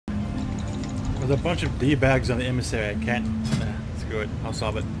There's a bunch of D-bags on the emissary. I can't. Screw it. I'll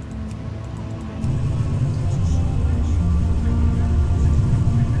solve it.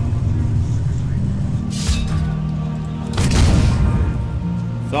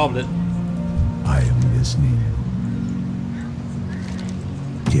 Solved it. I am listening.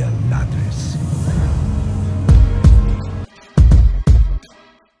 Dear Ladris.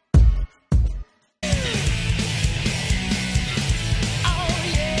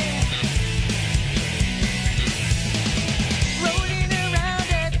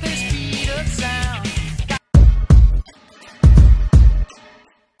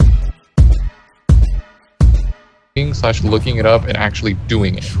 Slash looking it up and actually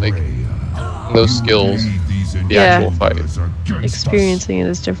doing it, like those skills, the actual fight. Experiencing it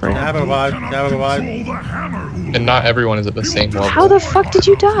is different. Have a vibe. Have a vibe. And not everyone is at the same level. How the fuck did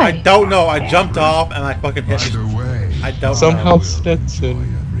you die? I don't know. I jumped off and I fucking hit. I don't Somehow know.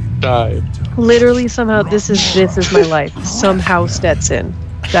 Stetson died. Literally, somehow, this is my life. Somehow Stetson.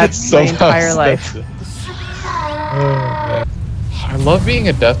 That's my entire life. I love being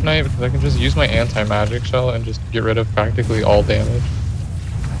a Death Knight because I can just use my anti-magic shell and just get rid of practically all damage.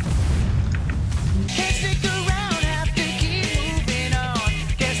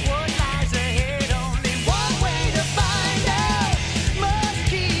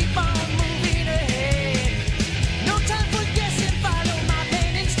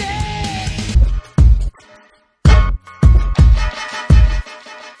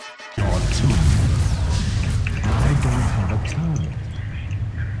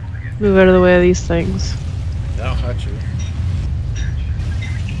 Move out of the way of these things. That'll hurt you.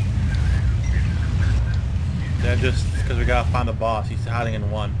 Yeah, just because we gotta find the boss. He's hiding in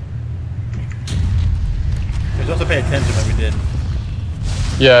one. We're supposed to pay attention, but we didn't.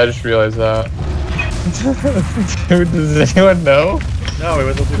 Yeah, I just realized that. Dude, does anyone know? No, we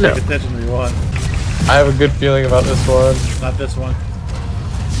were supposed to pay attention to one. I have a good feeling about this one. Not this one.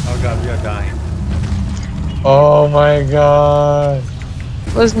 Oh god, we are dying. Oh my god.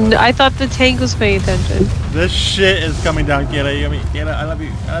 I thought the tank was paying attention. This shit is coming down, Kayla. You hear me? Kayla, I love you.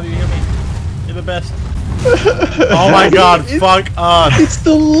 I love you. You hear me? You're the best. Oh my god, fuck us. It's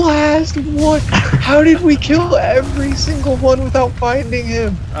the last one. How did we kill every single one without finding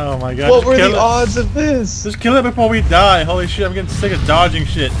him? Oh my god. What were the odds of this? Just kill it before we die. Holy shit, I'm getting sick of dodging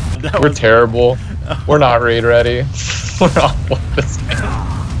shit. We're terrible. We're not raid ready. We're awful at this game.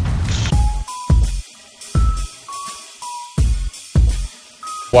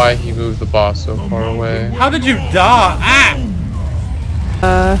 Why he moved the boss so far away. How did you die?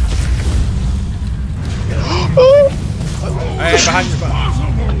 Ah! Hey, behind your back.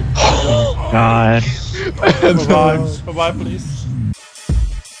 God. Bye-bye. Bye-bye, please.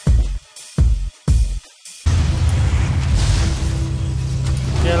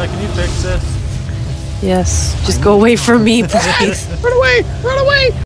 Yeah, can you fix this? Yes. Just go away from me, please. Run away! Run away!